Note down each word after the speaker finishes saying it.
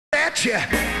at you.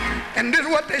 And this is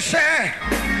what they say.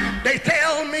 They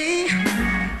tell me,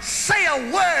 say a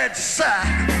word, sir.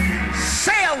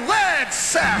 Say a word,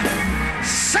 sir.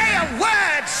 Say a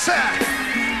word, sir.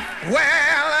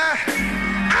 Well,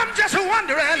 I'm just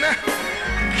wondering,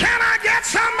 can I get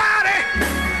somebody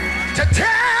to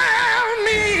tell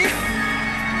me?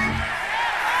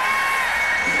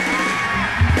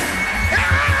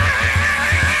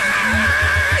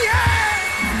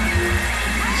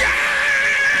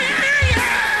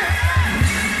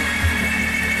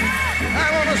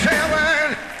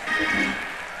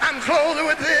 I'm closing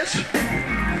with this.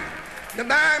 The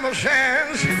Bible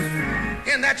says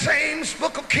in that same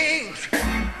book of Kings,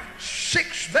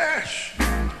 6th verse,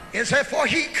 it says, for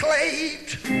he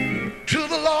claved to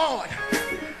the Lord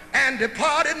and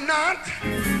departed not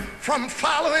from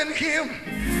following him.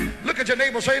 Look at your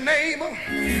neighbor, say, neighbor,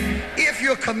 if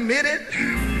you're committed,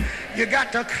 you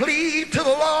got to cleave to the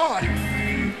Lord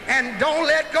and don't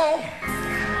let go.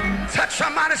 Touch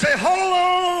somebody, say, hold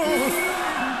on.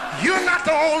 You're not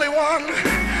the only one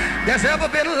that's ever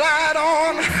been lied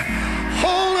on.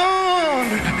 Hold on.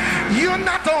 You're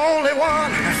not the only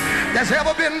one that's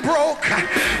ever been broke.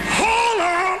 Hold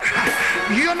on.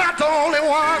 You're not the only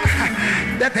one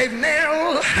that they've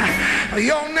nailed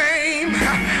your name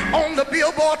on the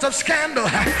billboards of scandal.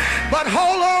 But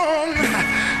hold on.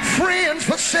 Friends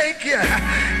forsake you.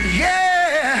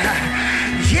 Yeah.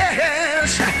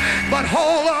 Yes. But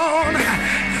hold on.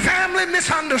 Family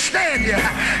misunderstand you,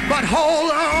 but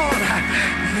hold on.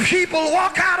 People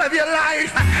walk out of your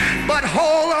life, but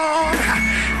hold on.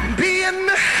 Being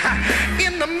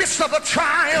in the midst of a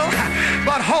trial,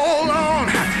 but hold on.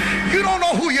 You don't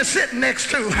know who you're sitting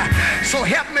next to, so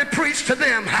help me preach to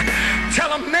them. Tell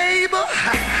them, neighbor,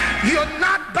 you're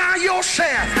not by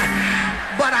yourself,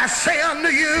 but I say unto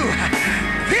you,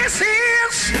 this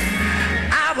is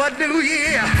our new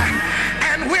year,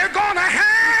 and we're gonna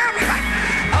have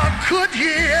a good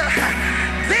year.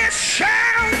 This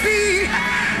shall be,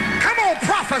 come on,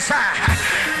 prophesy.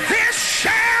 This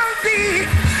shall be,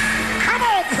 come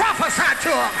on, prophesy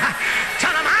to them.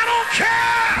 Tell them, I don't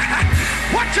care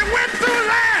what you went through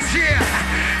last year.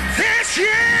 This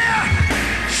year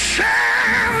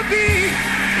shall be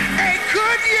a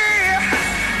good year.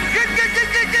 Good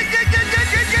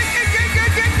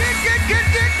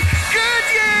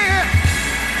year.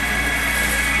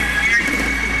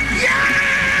 Yeah.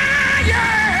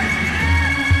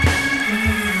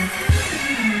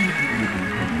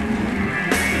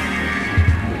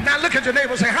 Look at your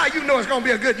neighbor and say, how you know it's going to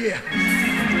be a good year?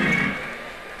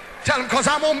 Tell them, because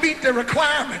I'm going to meet the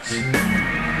requirements.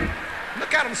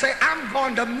 Look at them and say, I'm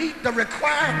going to meet the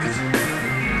requirements.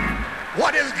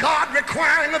 What is God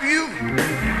requiring of you?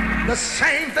 The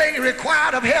same thing he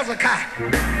required of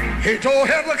Hezekiah. He told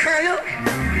Hezekiah,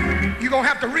 you're going to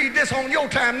have to read this on your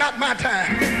time, not my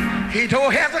time. He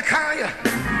told Hezekiah,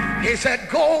 he said,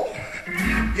 go.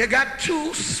 You got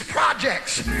 2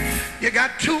 projects. You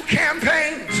got 2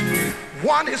 campaigns.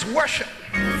 One is worship.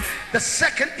 The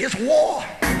second is war.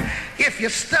 If you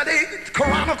study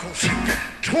Chronicles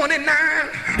 29,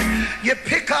 you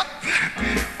pick up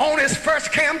on his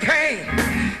first campaign.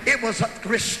 It was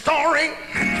restoring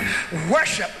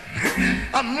worship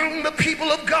among the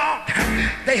people of God.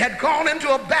 They had gone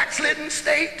into a backslidden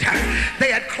state.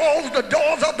 They had closed the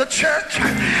doors of the church.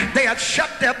 They had shut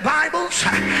their Bibles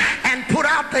and put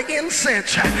out the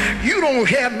incense. You don't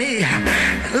hear me.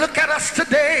 Look at us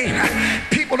today.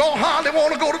 People don't hardly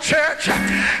want to go to church.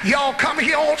 Y'all come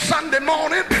here on Sunday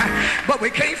morning, but we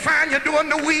can't find you during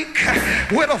the week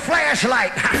with a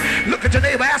flashlight. Look at your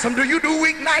neighbor, ask them, do you do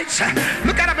weeknights?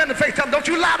 Look at them in the face, tell them, don't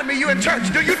you lie to me, you in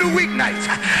church. Do you do weeknights?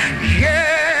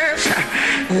 Yes,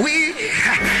 we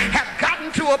have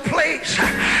gotten to a place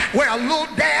where a little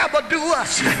dab will do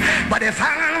us. But if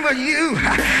I were you,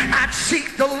 I'd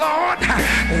seek the Lord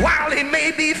while he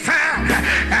may be found,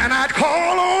 and I'd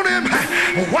call on him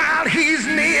while he's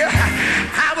near.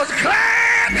 I was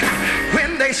glad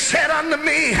when they said unto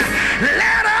me,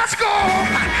 let us go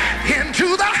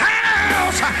into the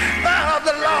house of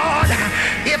the Lord.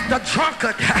 If the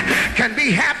drunkard can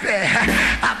be happy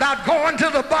about going to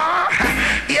the bar,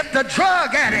 if the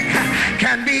drug addict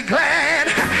can be glad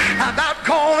about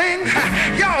going,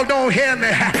 y'all don't hear me,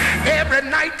 every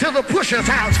night to the pusher's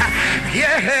house.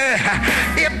 Yeah,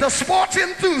 if the sports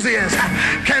enthusiast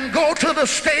can go to the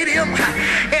stadium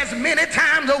as many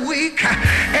times a week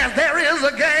as there is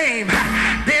a game,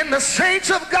 then the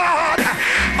saints of God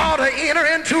ought to enter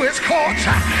into his courts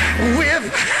with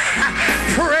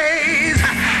praise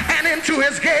and into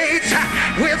his gates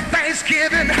with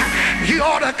thanksgiving. You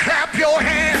ought to clap your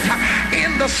hands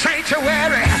in the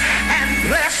sanctuary and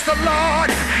bless the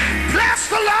Lord. Bless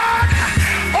the Lord,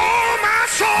 oh my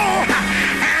soul,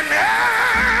 and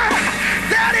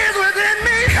that is within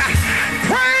me.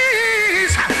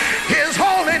 Praise his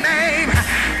holy name.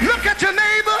 Look at your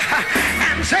neighbor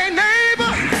and say, neighbor,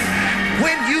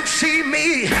 when you see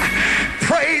me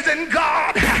praising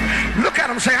God, look at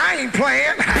him, say, I ain't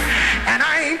playing and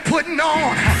I ain't putting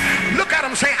on. Look at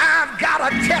him, say, I've got a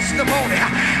testimony.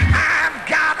 I've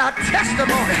got a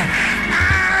testimony.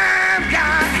 I've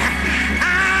got a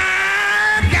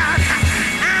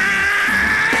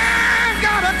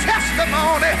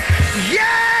testimony.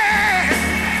 Yeah,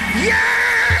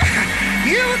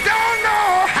 you don't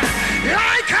know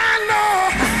like I know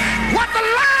what the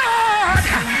Lord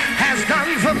has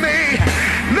done for me.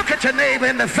 Look at your neighbor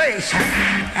in the face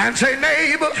and say,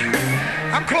 neighbor,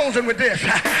 I'm closing with this.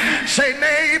 Say,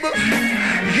 neighbor,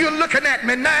 you're looking at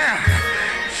me now.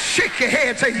 Shake your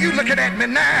head, say, you looking at me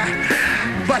now.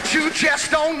 But you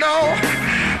just don't know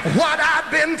what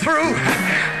I've been through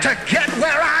to get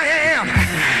where I am.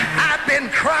 I've been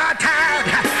tired.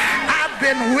 I've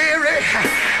been weary.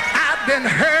 I've been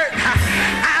hurt.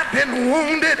 I've been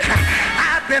wounded.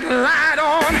 I've been lied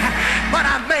on. But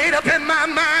I've made up in my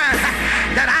mind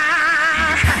that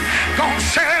I'm gonna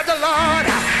serve the Lord.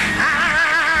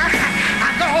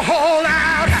 I'm gonna hold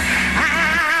out.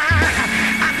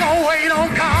 I'm gonna wait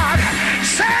on God.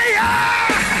 Say,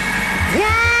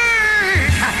 wait.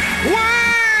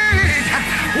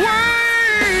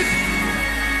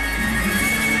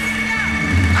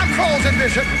 I'm closing,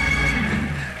 Bishop.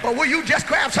 But will you just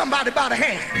grab somebody by the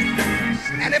hand?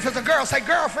 And if it's a girl, say,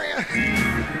 girlfriend.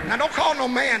 Now don't call no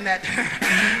man that.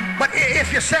 But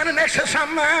if you're standing next to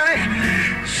somebody,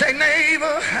 say,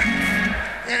 neighbor,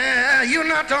 you're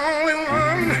not the only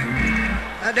one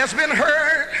that's been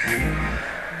hurt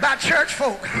by church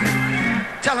folk.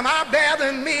 Tell them I bear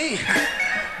than me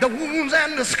the wounds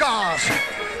and the scars.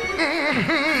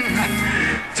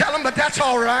 Tell them, but that's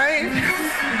all right.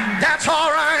 That's all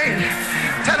right.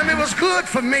 Tell them it was good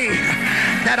for me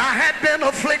that I had been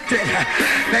afflicted,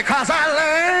 because I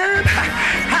learned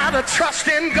how to trust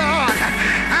in God.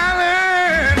 I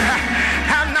learned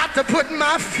how not to put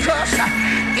my trust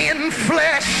in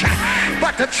flesh,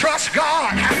 but to trust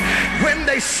God. When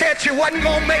they said you wasn't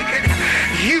gonna make it,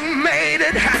 you made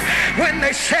it. When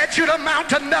they said you'd amount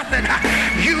to nothing,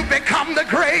 you become the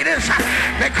greatest.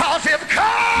 Because if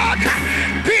God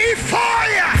be for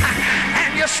you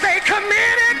and you stay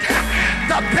committed,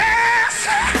 the best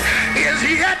is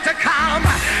yet to come.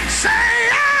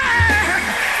 Say